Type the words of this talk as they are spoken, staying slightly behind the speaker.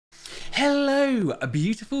Hello,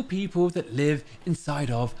 beautiful people that live inside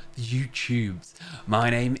of the YouTubes. My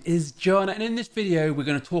name is John, and in this video we're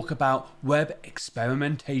going to talk about web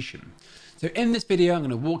experimentation. So in this video I'm going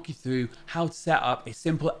to walk you through how to set up a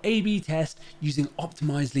simple A/B test using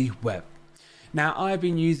Optimizely Web. Now, I've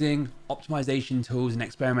been using optimization tools and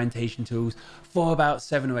experimentation tools for about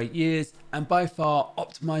 7 or 8 years, and by far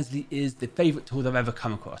Optimizely is the favorite tool I've ever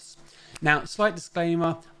come across. Now, slight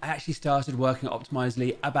disclaimer, I actually started working at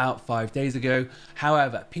Optimizely about 5 days ago.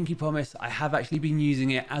 However, pinky promise, I have actually been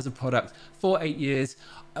using it as a product for 8 years.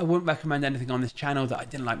 I wouldn't recommend anything on this channel that I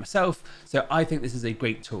didn't like myself, so I think this is a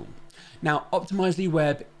great tool. Now, Optimizely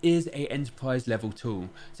Web is an enterprise level tool,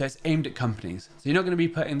 so it's aimed at companies. So you're not going to be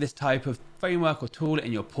putting this type of framework or tool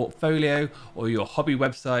in your portfolio or your hobby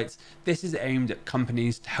websites. This is aimed at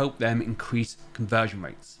companies to help them increase conversion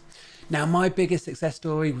rates. Now, my biggest success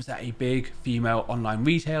story was at a big female online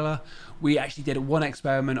retailer. We actually did one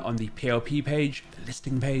experiment on the PLP page, the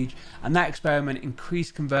listing page, and that experiment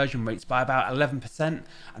increased conversion rates by about 11%,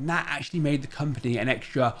 and that actually made the company an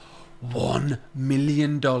extra $1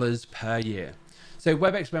 million per year. So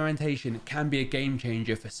web experimentation can be a game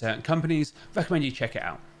changer for certain companies. Recommend you check it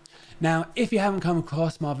out. Now, if you haven't come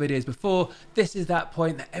across my videos before, this is that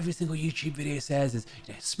point that every single YouTube video says is,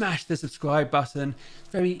 smash the subscribe button. It's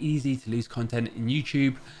very easy to lose content in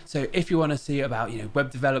YouTube. So if you want to see about, web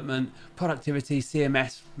development, productivity,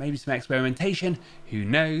 CMS, maybe some experimentation, who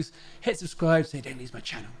knows, hit subscribe so you don't lose my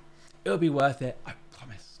channel. It'll be worth it, I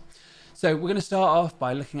promise. So we're going to start off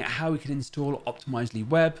by looking at how we can install Optimizely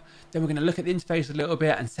Web. Then we're going to look at the interface a little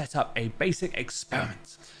bit and set up a basic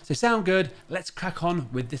experiment. So sound good? Let's crack on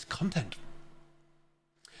with this content.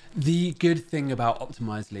 The good thing about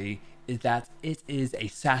Optimizely is that it is a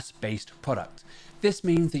SaaS-based product. This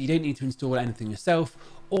means that you don't need to install anything yourself.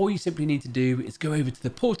 All you simply need to do is go over to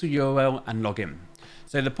the portal URL and log in.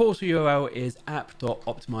 So the portal URL is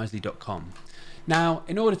app.optimizely.com. Now,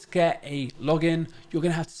 in order to get a login, you're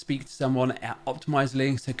going to have to speak to someone at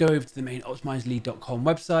Optimizely. So go over to the main optimizely.com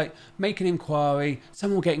website, make an inquiry,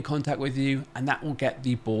 someone will get in contact with you, and that will get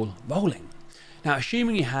the ball rolling. Now,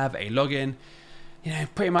 assuming you have a login,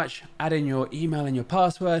 pretty much add in your email and your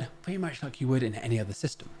password, pretty much like you would in any other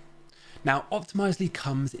system. Now, Optimizely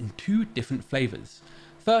comes in 2 different flavors.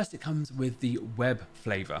 First, it comes with the web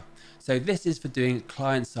flavor. So this is for doing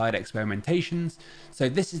client-side experimentations. So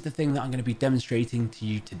this is the thing that I'm going to be demonstrating to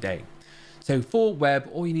you today. So for web,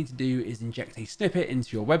 all you need to do is inject a snippet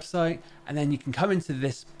into your website, and then you can come into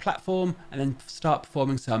this platform and then start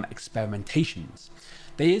performing some experimentations.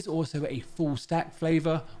 There is also a full stack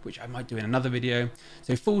flavor, which I might do in another video.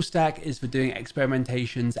 So full stack is for doing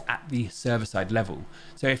experimentations at the server-side level.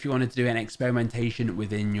 So if you wanted to do an experimentation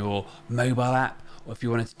within your mobile app, or if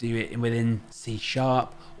you wanted to do it within C# or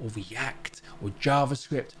React or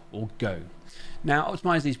JavaScript or Go. Now,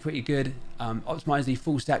 Optimizely is pretty good. Optimizely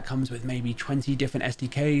full stack comes with maybe 20 different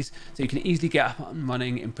SDKs, so you can easily get up and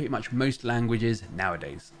running in pretty much most languages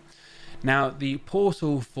nowadays. Now, the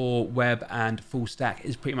portal for web and full stack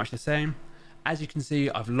is pretty much the same. As you can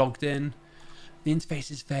see, I've logged in. The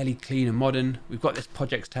interface is fairly clean and modern. We've got this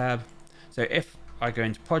projects tab. So if I go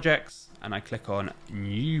into projects and I click on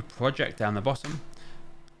new project down the bottom,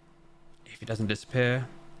 if it doesn't disappear,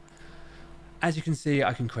 as you can see,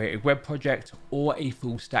 I can create a web project or a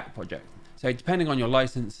full stack project. So depending on your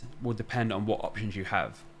license will depend on what options you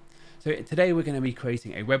have. So today we're going to be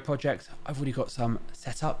creating a web project. I've already got some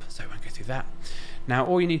set up, so I won't go through that. Now,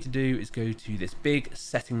 all you need to do is go to this big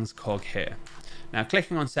settings cog here. Now,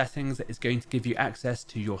 clicking on settings is going to give you access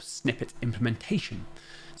to your snippet implementation.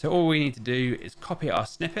 So all we need to do is copy our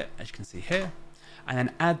snippet, as you can see here, and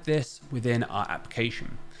then add this within our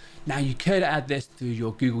application. Now, you could add this through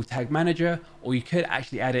your Google Tag Manager, or you could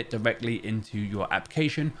actually add it directly into your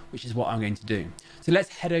application, which is what I'm going to do. So let's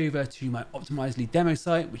head over to my Optimizely demo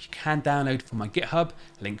site, which you can download from my GitHub,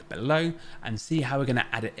 link below, and see how we're going to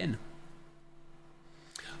add it in.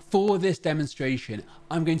 For this demonstration,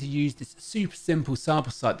 I'm going to use this super simple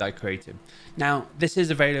sample site that I created. Now, this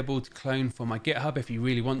is available to clone from my GitHub if you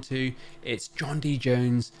really want to. It's John D.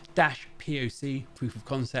 Jones -POC, proof of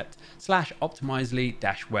concept,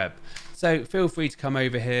 /Optimizely-web. So feel free to come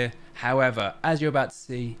over here. However, as you're about to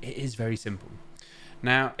see, it is very simple.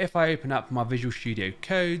 Now, if I open up my Visual Studio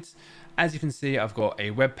Codes, as you can see, I've got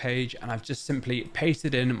a web page, and I've just simply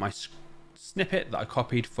pasted in my snippet that I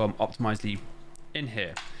copied from Optimizely in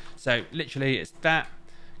here. So literally it's that,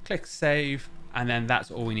 click save, and then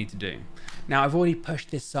that's all we need to do. Now, I've already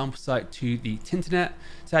pushed this sample site to the Tinternet.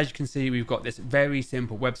 So as you can see, we've got this very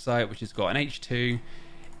simple website, which has got an H2.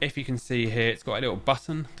 If you can see here, it's got a little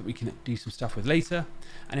button that we can do some stuff with later.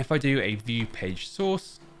 And if I do a view page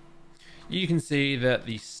source, you can see that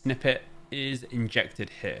the snippet is injected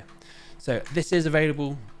here. So this is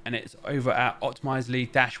available and it's over at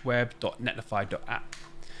optimizely-web.netlify.app.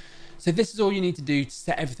 So this is all you need to do to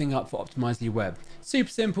set everything up for Optimizely Web. Super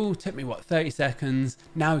simple, took me 30 seconds.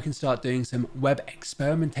 Now we can start doing some web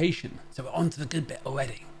experimentation. So we're on to the good bit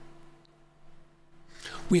already.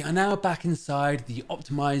 We are now back inside the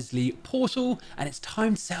Optimizely portal and it's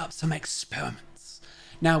time to set up some experiments.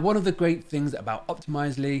 Now, one of the great things about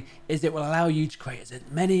Optimizely is it will allow you to create as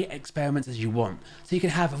many experiments as you want. So you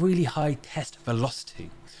can have a really high test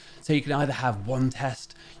velocity. So you can either have one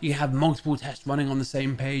test, you can have multiple tests running on the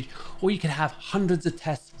same page, or you can have hundreds of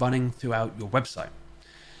tests running throughout your website.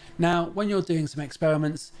 Now, when you're doing some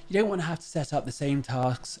experiments, you don't want to have to set up the same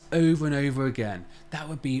tasks over and over again. That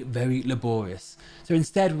would be very laborious. So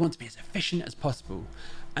instead, we want to be as efficient as possible.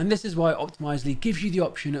 And this is why Optimizely gives you the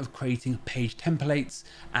option of creating page templates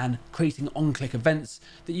and creating on-click events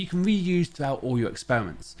that you can reuse throughout all your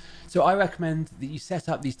experiments. So I recommend that you set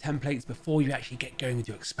up these templates before you actually get going with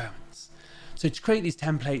your experiments. So to create these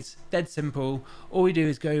templates, dead simple, all we do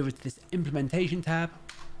is go over to this implementation tab,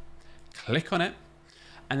 click on it,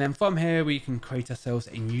 and then from here we can create ourselves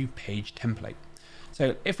a new page template.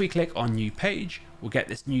 So if we click on new page, we'll get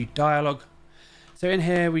this new dialog. So in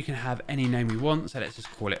here we can have any name we want, so let's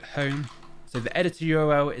just call it home. So the editor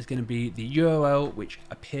URL is going to be the URL which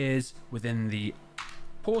appears within the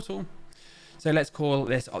portal. So let's call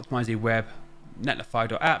this Optimizely Web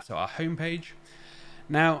netlify.app, so our home page.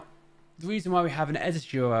 Now, the reason why we have an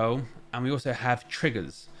editor URL and we also have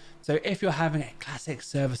triggers. So if you're having a classic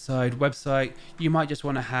server-side website, you might just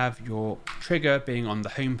want to have your trigger being on the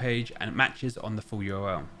home page and it matches on the full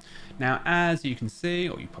URL. Now, as you can see,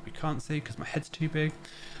 or you probably can't see because my head's too big,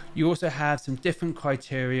 you also have some different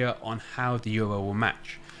criteria on how the URL will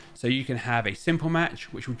match. So you can have a simple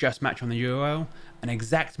match, which will just match on the URL, an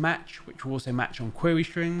exact match, which will also match on query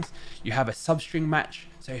strings. You have a substring match.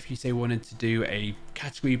 So if you say wanted to do a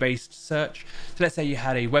category-based search, so let's say you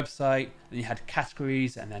had a website and you had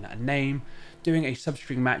categories and then a name, doing a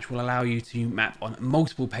substring match will allow you to map on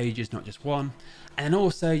multiple pages, not just one. And then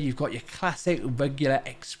also you've got your classic regular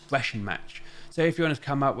expression match. So if you want to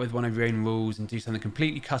come up with one of your own rules and do something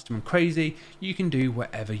completely custom and crazy, you can do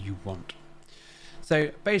whatever you want.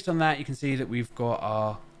 So based on that, you can see that we've got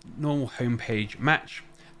our normal homepage match.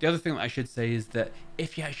 The other thing that I should say is that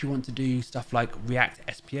if you actually want to do stuff like React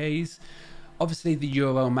SPAs, obviously the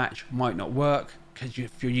URL match might not work because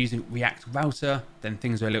if you're using React Router, then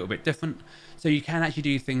things are a little bit different. So you can actually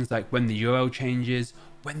do things like when the URL changes,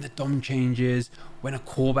 when the DOM changes, when a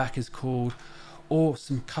callback is called, or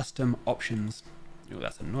some custom options. Oh,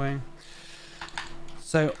 that's annoying.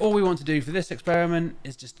 So all we want to do for this experiment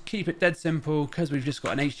is just keep it dead simple because we've just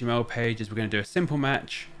got an HTML page. Is we're going to do a simple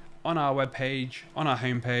match on our web page, on our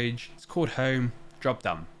home page. It's called home, job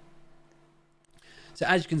done. So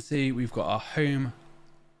as you can see, we've got our home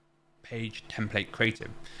page template created.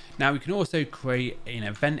 Now we can also create an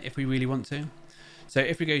event if we really want to. So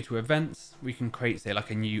if we go to events, we can create, say,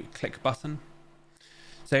 like a new click button.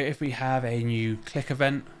 So if we have a new click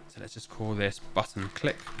event, so let's just call this button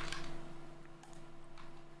click.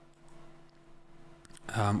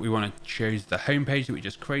 We want to choose the home page that we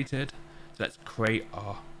just created. So let's create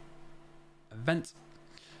our event.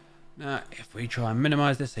 Now, if we try and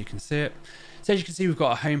minimize this so you can see it. So as you can see, we've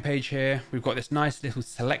got a home page here. We've got this nice little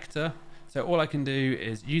selector. So all I can do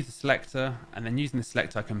is use the selector, and then using the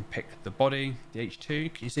selector, I can pick the body, the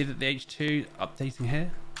H2. Can you see that the H2 updating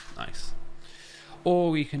here? Nice.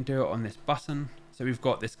 Or we can do it on this button. So we've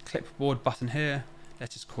got this clipboard button here.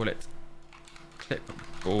 Let's just call it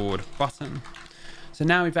clipboard button. So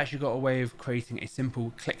now we've actually got a way of creating a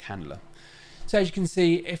simple click handler. So as you can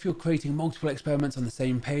see, if you're creating multiple experiments on the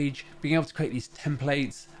same page, being able to create these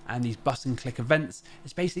templates and these button click events,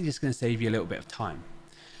 it's basically just going to save you a little bit of time.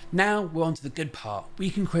 Now we're on to the good part. We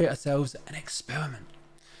can create ourselves an experiment.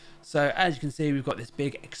 So as you can see, we've got this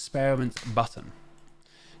big experiment button.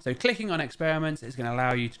 So clicking on experiments is going to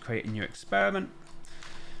allow you to create a new experiment.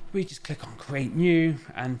 We just click on create new,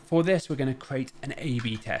 and for this we're going to create an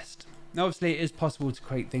A/B test. Now obviously it is possible to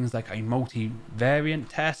create things like a multi-variant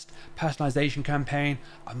test, personalization campaign,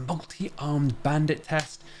 a multi-armed bandit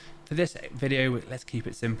test. For this video, let's keep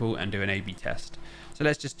it simple and do an A/B test. So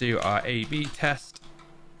let's just do our A/B test.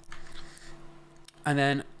 And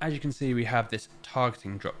then as you can see, we have this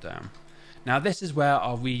targeting drop down. Now this is where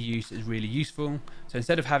our reuse is really useful. So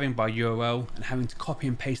instead of having by URL and having to copy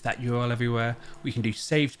and paste that URL everywhere, we can do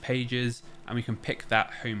saved pages and we can pick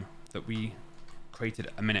that home that we created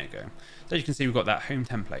a minute ago. So as you can see, we've got that home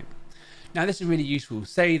template. Now this is really useful.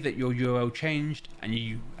 Say that your URL changed and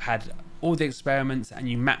you had all the experiments and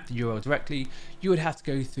you mapped the URL directly, you would have to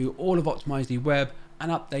go through all of Optimizely Web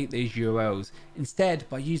and update these URLs. Instead,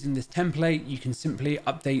 by using this template, you can simply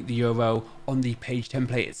update the URL on the page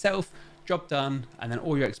template itself, job done, and then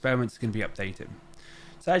all your experiments are going to be updated.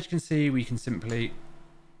 So as you can see, we can simply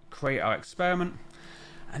create our experiment,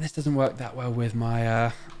 and this doesn't work that well with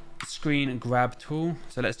my screen grab tool.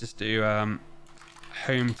 So let's just do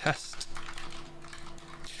home test,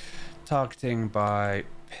 targeting by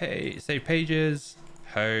save pages,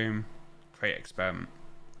 home, create experiment.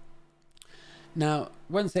 Now,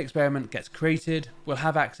 once the experiment gets created, we'll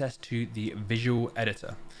have access to the visual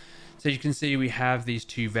editor. So you can see we have these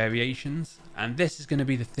two variations, and this is going to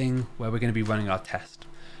be the thing where we're going to be running our test.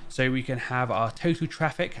 So we can have our total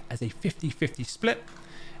traffic as a 50-50 split.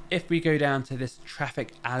 If we go down to this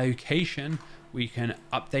traffic allocation, we can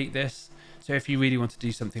update this. So if you really want to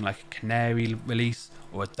do something like a canary release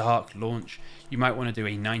or a dark launch, you might want to do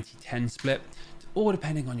a 90-10 split, all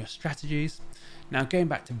depending on your strategies. Now going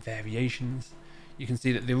back to variations, you can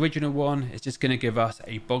see that the original one is just going to give us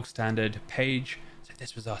a bog standard page. So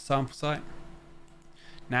this was our sample site.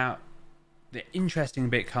 Now the interesting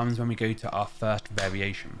bit comes when we go to our first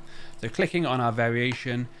variation. So clicking on our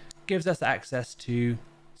variation gives us access to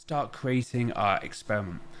start creating our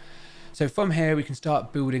experiment. So from here we can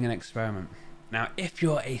start building an experiment. Now if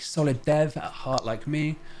you're a solid dev at heart like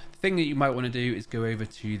me, the thing that you might want to do is go over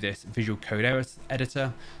to this visual code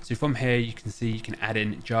editor. So from here you can see you can add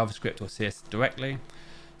in JavaScript or CSS directly.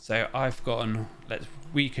 So I've gotten,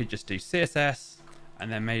 we could just do CSS,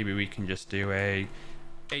 and then maybe we can just do a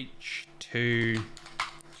H2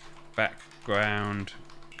 background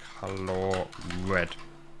color red.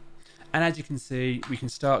 And as you can see, we can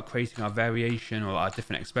start creating our variation or our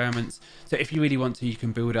different experiments. So if you really want to, you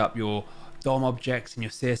can build up your DOM objects and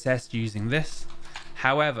your CSS using this.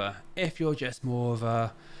 However, if you're just more of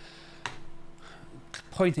a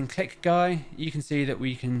point and click guy, you can see that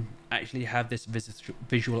we can actually have this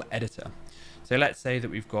visual editor. So let's say that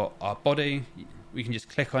we've got our body, we can just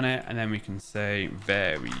click on it and then we can say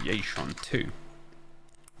variation 2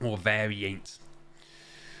 or variant.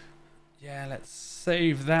 Yeah, let's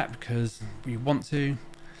save that because we want to.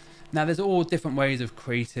 Now there's all different ways of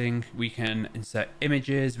creating. We can insert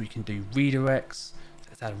images, we can do redirects.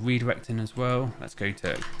 Let's add a redirect in as well. Let's go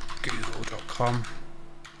to google.com.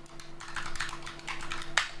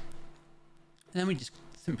 And then we just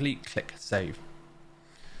simply click save.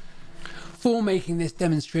 For making this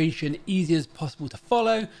demonstration easy as possible to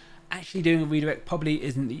follow, actually doing a redirect probably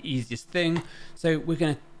isn't the easiest thing. So we're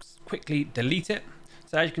going to quickly delete it.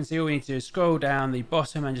 So as you can see, all we need to do is scroll down the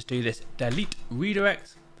bottom and just do this delete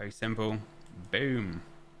redirect. Very simple. Boom.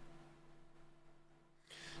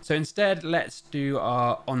 So instead, let's do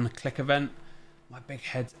our on click event. My big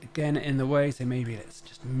head's again in the way, so maybe let's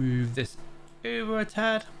just move this over a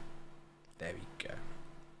tad. There we go.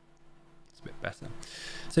 It's a bit better.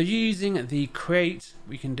 So using the create,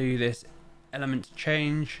 we can do this element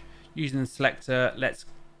change. Using the selector, let's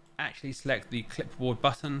actually select the clipboard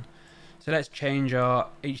button. So let's change our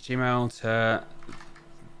HTML to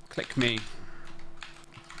click me.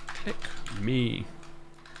 Click me.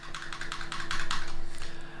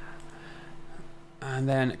 And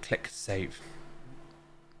then click save.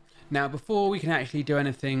 Now before we can actually do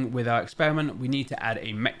anything with our experiment, we need to add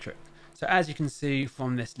a metric. So as you can see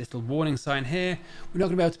from this little warning sign here, we're not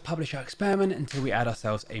going to be able to publish our experiment until we add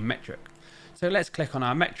ourselves a metric. So let's click on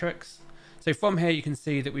our metrics. So from here you can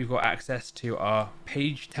see that we've got access to our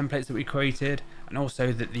page templates that we created and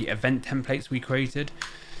also the event templates we created.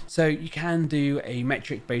 So you can do a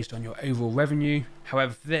metric based on your overall revenue.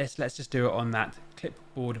 However, for this, let's just do it on that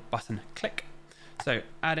clipboard button click. So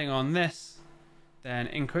adding on this, then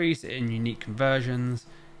increase in unique conversions,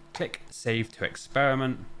 click save to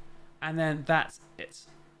experiment, and then that's it.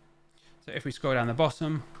 So if we scroll down the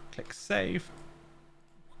bottom, click save.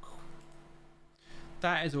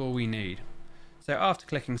 That is all we need. So after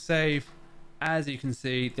clicking save, as you can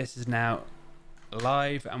see, this is now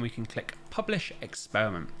live and we can click publish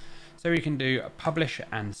experiment. So we can do publish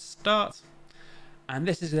and start. And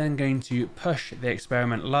this is then going to push the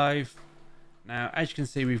experiment live. Now, as you can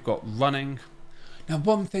see, we've got running. Now,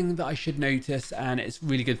 one thing that I should notice, and it's a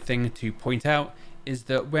really good thing to point out, is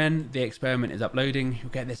that when the experiment is uploading,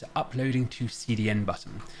 you'll get this uploading to CDN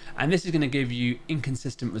button. And this is going to give you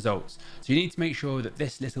inconsistent results. So you need to make sure that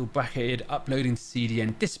this little bracketed uploading to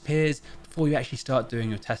CDN disappears before you actually start doing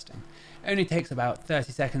your testing. It only takes about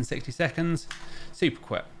 30 seconds, 60 seconds, super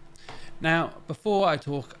quick. Now, before I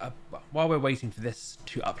talk, while we're waiting for this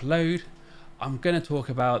to upload, I'm going to talk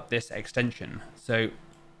about this extension. So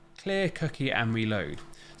clear cookie and reload.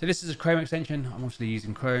 So this is a Chrome extension. I'm obviously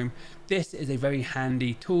using Chrome. This is a very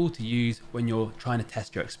handy tool to use when you're trying to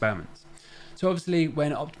test your experiments. So obviously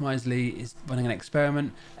when Optimizely is running an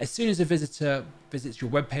experiment, as soon as a visitor visits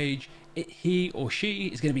your web page, he or she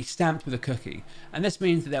is going to be stamped with a cookie. And this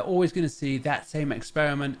means that they're always going to see that same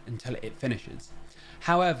experiment until it finishes.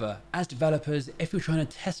 However, as developers, if you're trying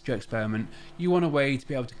to test your experiment, you want a way to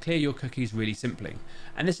be able to clear your cookies really simply.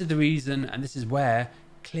 And this is the reason, and this is where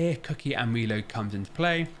clear cookie and reload comes into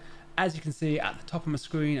play. As you can see at the top of my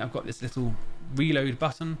screen, I've got this little reload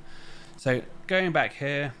button. So going back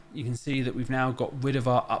here, you can see that we've now got rid of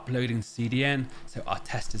our uploading CDN, so our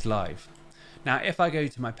test is live. Now, if I go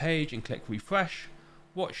to my page and click refresh,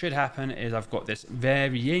 what should happen is I've got this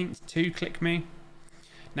variant to click me.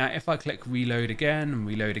 Now, if I click reload again and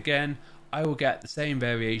reload again, I will get the same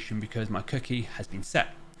variation because my cookie has been set.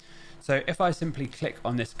 So if I simply click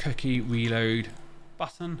on this cookie reload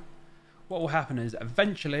button, what will happen is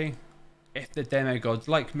eventually, if the demo gods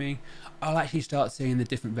like me, I'll actually start seeing the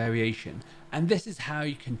different variation. And this is how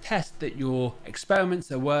you can test that your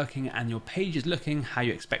experiments are working and your page is looking how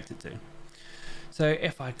you expect it to. So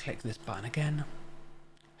if I click this button again,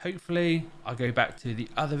 hopefully I'll go back to the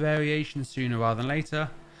other variation sooner rather than later.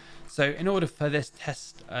 So in order for this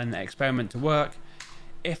test and experiment to work,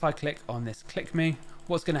 if I click on this click me,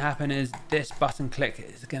 what's going to happen is this button click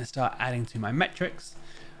is going to start adding to my metrics.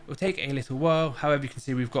 It will take a little while. However, you can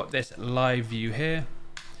see we've got this live view here.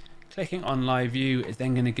 Clicking on live view is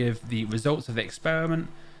then going to give the results of the experiment.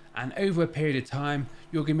 And over a period of time,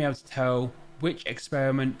 you're going to be able to tell which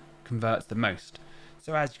experiment converts the most.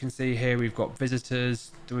 So as you can see here, we've got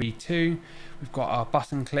visitors 3.2. We've got our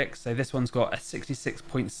button clicks. So this one's got a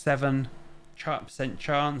 66.7%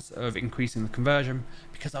 chance of increasing the conversion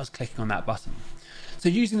because I was clicking on that button. So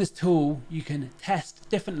using this tool, you can test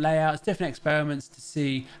different layouts, different experiments to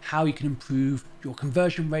see how you can improve your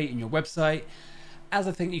conversion rate in your website. As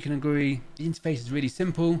I think you can agree, the interface is really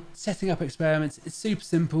simple. Setting up experiments is super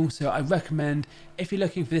simple. So I recommend if you're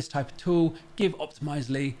looking for this type of tool, give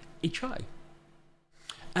Optimizely a try.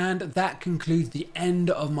 And that concludes the end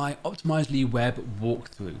of my Optimizely web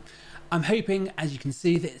walkthrough. I'm hoping, as you can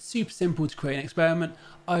see, that it's super simple to create an experiment.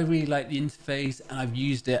 I really like the interface and I've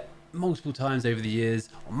used it multiple times over the years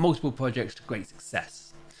on multiple projects to great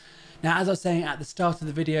success. Now, as I was saying at the start of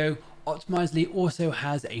the video, Optimizely also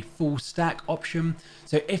has a full stack option.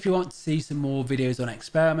 So if you want to see some more videos on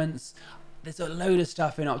experiments, there's a load of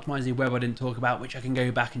stuff in Optimizely web I didn't talk about, which I can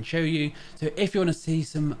go back and show you. So if you want to see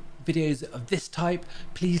some videos of this type,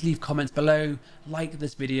 please leave comments below, like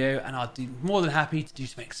this video, and I'll be more than happy to do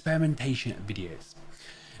some experimentation videos.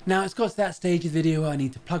 Now it's got to that stage of the video where I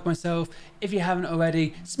need to plug myself. If you haven't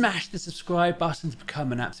already, smash the subscribe button to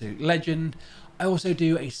become an absolute legend. I also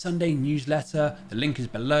do a Sunday newsletter, the link is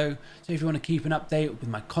below. So if you want to keep an update with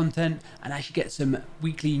my content and actually get some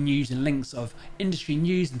weekly news and links of industry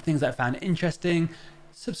news and things that I found interesting,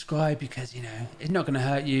 subscribe because, you know, it's not going to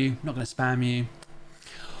hurt you, not going to spam you.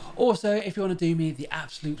 Also, if you want to do me the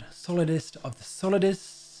absolute solidest of the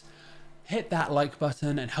solidists, hit that like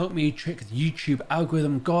button and help me trick the YouTube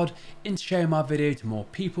algorithm god into sharing my video to more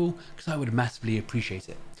people because I would massively appreciate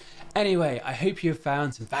it. Anyway, I hope you have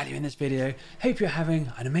found some value in this video. Hope you're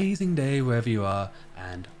having an amazing day wherever you are,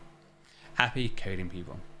 and happy coding,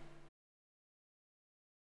 people.